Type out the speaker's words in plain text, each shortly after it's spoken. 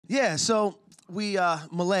Yeah, so we,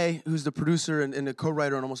 Malay, who's the producer and the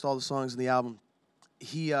co-writer on almost all the songs in the album,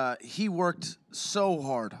 he worked so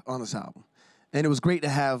hard on this album. And it was great to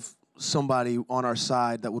have somebody on our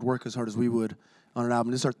side that would work as hard as we would on an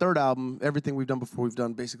album. This is our third album. Everything we've done before, we've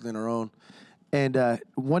done basically on our own. And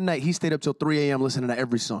one night, he stayed up till 3 a.m. listening to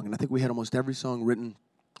every song. And I think we had almost every song written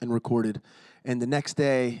and recorded. And the next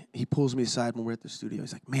day, he pulls me aside when we're at the studio.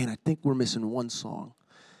 He's like, man, I think we're missing one song.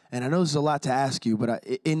 And I know this is a lot to ask you, but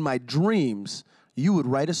in my dreams, you would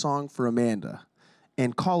write a song for Amanda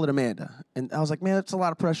and call it Amanda. And I was like, man, that's a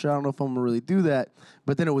lot of pressure. I don't know if I'm gonna really do that.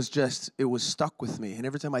 But then it was stuck with me. And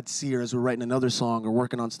every time I'd see her as we're writing another song or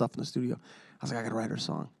working on stuff in the studio, I was like, I gotta write her a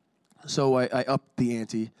song. So I upped the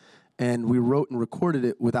ante, and we wrote and recorded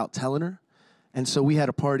it without telling her. And so we had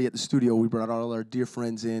a party at the studio. We brought all our dear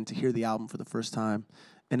friends in to hear the album for the first time.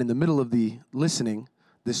 And in the middle of the listening,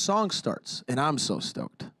 this song starts, and I'm so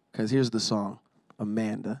stoked. Because here's the song,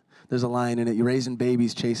 Amanda. There's a line in it, you're raising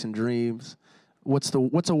babies, chasing dreams. What's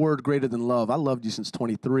a word greater than love? I loved you since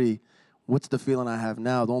 23. What's the feeling I have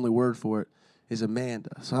now? The only word for it is Amanda.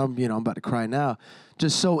 So I'm about to cry now.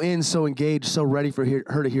 Just so engaged, so ready for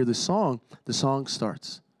her to hear this song. The song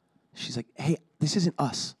starts. She's like, hey, this isn't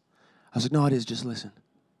us. I was like, no, it is, just listen.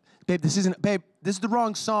 Babe, this is the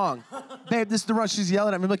wrong song. Babe, this is the wrong, she's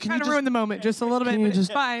yelling at me. I'm like, can you just ruin the moment just a little bit, but it's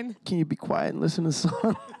fine. Can you be quiet and listen to the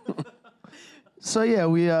song? So yeah,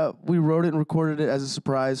 we wrote it and recorded it as a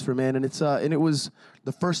surprise for Amanda, and it was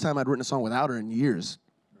the first time I'd written a song without her in years.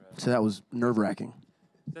 So that was nerve-wracking.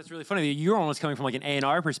 That's really funny. You're almost coming from like an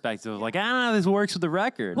A&R perspective, like, I don't know, this works with the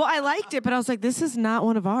record. Well, I liked it, but I was like, this is not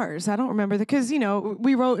one of ours. I don't remember because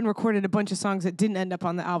we wrote and recorded a bunch of songs that didn't end up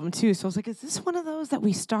on the album too. So I was like, is this one of those that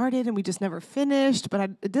we started and we just never finished?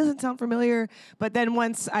 But it doesn't sound familiar. But then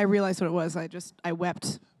once I realized what it was, I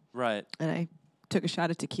wept. Right. And I took a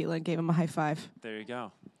shot of tequila and gave him a high five. There you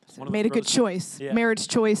go. Made a good choice. Yeah. Marriage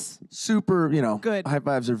choice. Super, good. High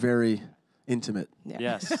fives are very intimate. Yeah.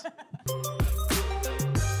 Yes.